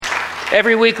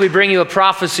Every week we bring you a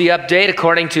prophecy update.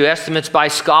 According to estimates by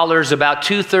scholars, about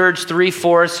 2/3,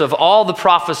 3/4 of all the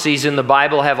prophecies in the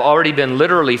Bible have already been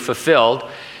literally fulfilled.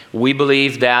 We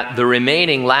believe that the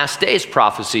remaining last days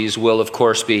prophecies will, of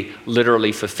course, be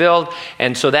literally fulfilled.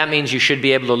 And so that means you should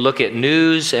be able to look at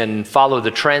news and follow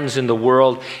the trends in the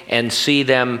world and see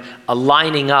them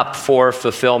lining up for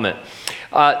fulfillment.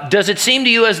 Does it seem to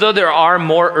you as though there are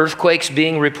more earthquakes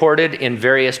being reported in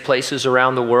various places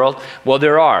around the world? Well,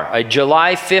 there are. A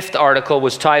July 5th article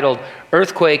was titled,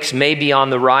 "Earthquakes May Be on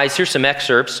the Rise." Here's some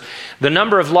excerpts. The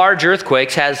number of large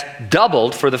earthquakes has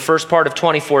doubled for the first part of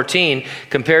 2014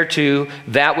 compared to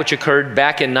that which occurred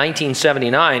back in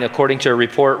 1979, according to a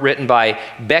report written by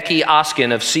Becky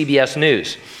Oskin of CBS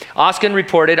News. Oskin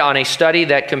reported on a study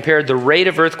that compared the rate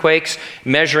of earthquakes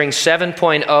measuring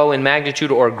 7.0 in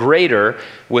magnitude or greater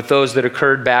with those that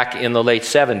occurred back in the late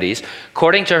 70s.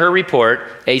 According to her report,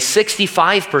 a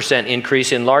 65%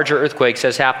 increase in larger earthquakes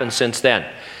has happened since then.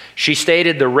 She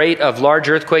stated the rate of large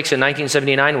earthquakes in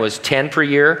 1979 was 10 per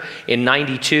year. In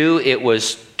 92, it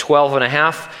was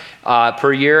 12.5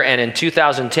 per year. And in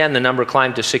 2010, the number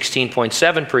climbed to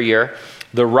 16.7 per year.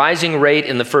 The rising rate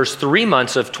in the first 3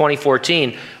 months of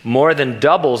 2014 more than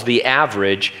doubles the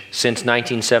average since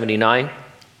 1979.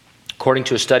 According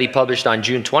to a study published on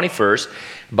June 21st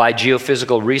by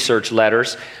Geophysical Research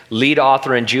Letters, lead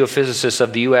author and geophysicist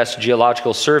of the U.S.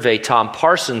 Geological Survey, Tom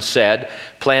Parsons, said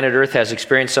planet Earth has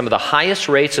experienced some of the highest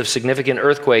rates of significant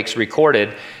earthquakes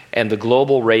recorded, and the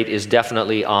global rate is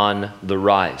definitely on the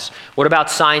rise. What about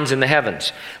signs in the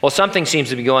heavens? Well, something seems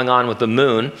to be going on with the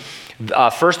moon.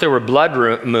 First there were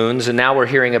blood moons, and now we're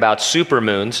hearing about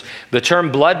supermoons. The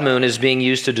term blood moon is being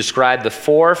used to describe the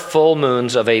 4 full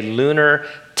moons of a lunar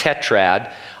tetrad.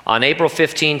 On April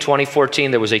 15,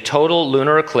 2014, there was a total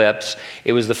lunar eclipse.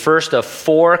 It was the first of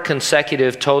 4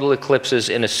 consecutive total eclipses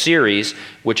in a series,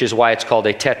 which is why it's called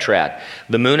a tetrad.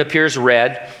 The moon appears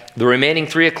red. The remaining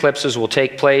 3 eclipses will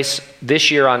take place this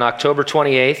year on October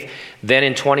 28th, then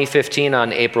in 2015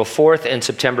 on April 4th and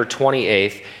September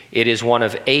 28th. It is one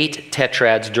of 8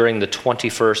 tetrads during the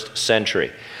 21st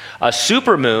century. A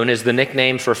supermoon is the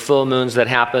nickname for full moons that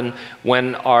happen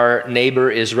when our neighbor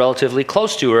is relatively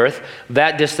close to Earth.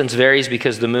 That distance varies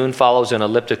because the moon follows an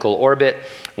elliptical orbit.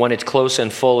 When it's close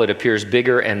and full, it appears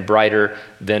bigger and brighter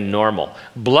than normal.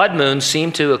 Blood moons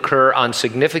seem to occur on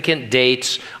significant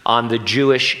dates on the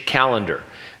Jewish calendar.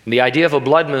 The idea of a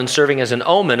blood moon serving as an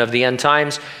omen of the end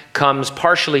times comes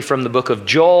partially from the book of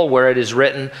Joel, where it is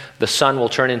written, "The sun will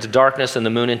turn into darkness and the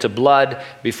moon into blood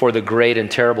before the great and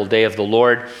terrible day of the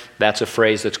Lord." That's a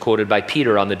phrase that's quoted by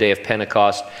Peter on the day of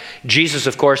Pentecost. Jesus,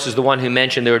 of course, is the one who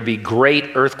mentioned there would be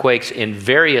great earthquakes in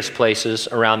various places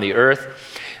around the earth.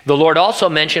 The Lord also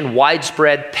mentioned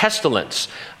widespread pestilence.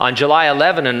 On July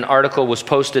 11, an article was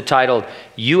posted titled,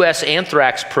 "U.S.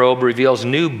 Anthrax Probe Reveals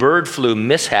New Bird Flu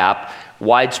Mishap,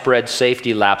 Widespread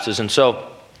Safety Lapses." And so,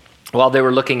 while they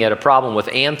were looking at a problem with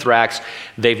anthrax,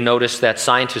 they've noticed that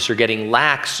scientists are getting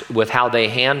lax with how they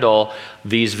handle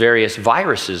these various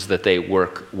viruses that they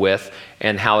work with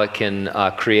and how it can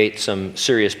create some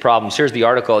serious problems. Here's the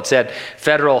article. It said,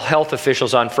 federal health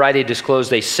officials on Friday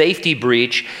disclosed a safety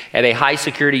breach at a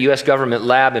high-security U.S. government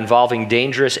lab involving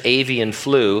dangerous avian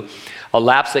flu, a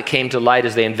lapse that came to light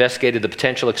as they investigated the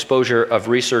potential exposure of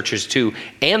researchers to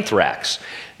anthrax.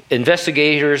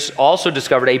 Investigators also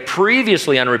discovered a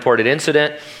previously unreported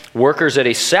incident. Workers at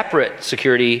a separate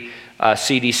security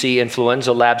CDC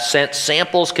influenza lab sent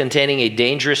samples containing a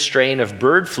dangerous strain of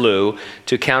bird flu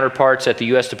to counterparts at the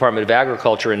U.S. Department of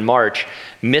Agriculture in March.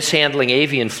 Mishandling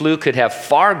avian flu could have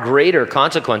far greater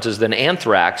consequences than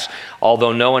anthrax,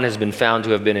 although no one has been found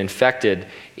to have been infected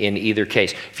in either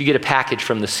case. If you get a package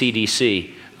from the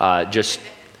CDC, just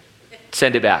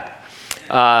send it back.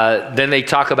 Then they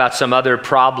talk about some other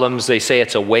problems. They say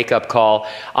it's a wake-up call.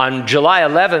 On July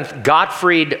 11th,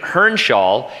 Gottfried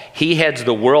Hernschall, he heads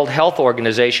the World Health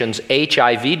Organization's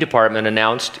HIV department,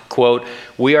 announced, quote,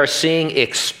 "We are seeing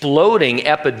exploding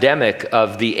epidemic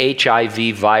of the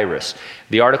HIV virus."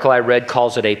 The article I read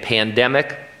calls it a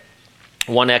pandemic.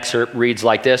 One excerpt reads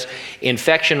like this: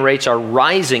 "Infection rates are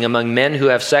rising among men who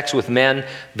have sex with men,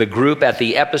 the group at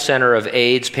the epicenter of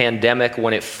AIDS pandemic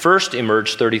when it first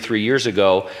emerged 33 years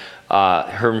ago,"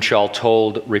 Hernschall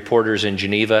told reporters in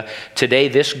Geneva. "Today,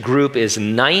 this group is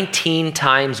 19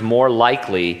 times more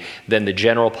likely than the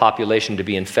general population to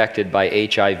be infected by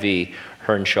HIV,"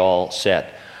 Hernschall said.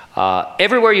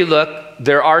 Everywhere you look,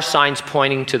 there are signs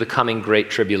pointing to the coming Great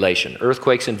Tribulation.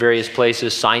 Earthquakes in various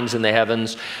places, signs in the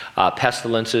heavens,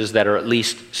 pestilences that are at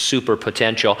least super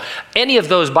potential. Any of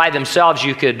those by themselves,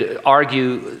 you could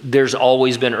argue there's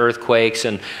always been earthquakes,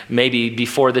 and maybe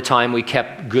before the time we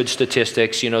kept good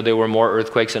statistics, there were more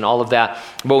earthquakes and all of that.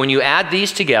 But when you add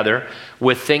these together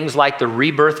with things like the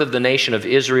rebirth of the nation of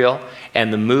Israel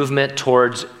and the movement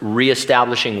towards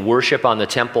reestablishing worship on the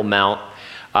Temple Mount,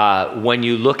 when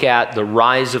you look at the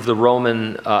rise of the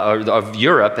of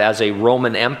Europe as a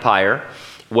Roman Empire,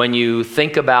 when you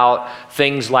think about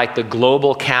things like the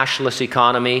global cashless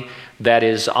economy that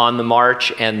is on the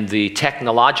march and the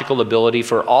technological ability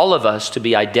for all of us to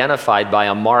be identified by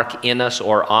a mark in us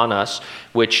or on us,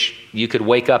 which you could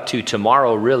wake up to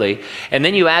tomorrow, really. And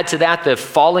then you add to that the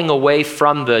falling away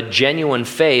from the genuine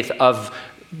faith of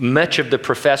much of the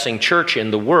professing church in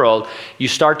the world, you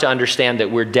start to understand that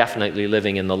we're definitely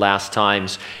living in the last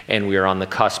times and we are on the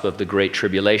cusp of the Great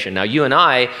Tribulation. Now, you and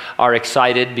I are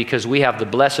excited because we have the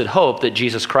blessed hope that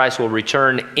Jesus Christ will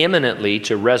return imminently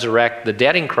to resurrect the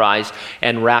dead in Christ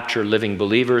and rapture living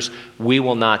believers. We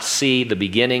will not see the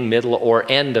beginning, middle, or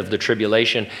end of the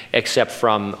tribulation except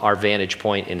from our vantage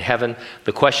point in heaven.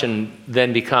 The question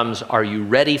then becomes, are you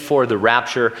ready for the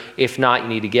rapture? If not, you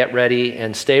need to get ready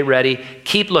and stay ready.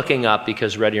 Keep looking up,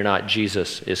 because ready or not,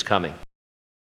 Jesus is coming.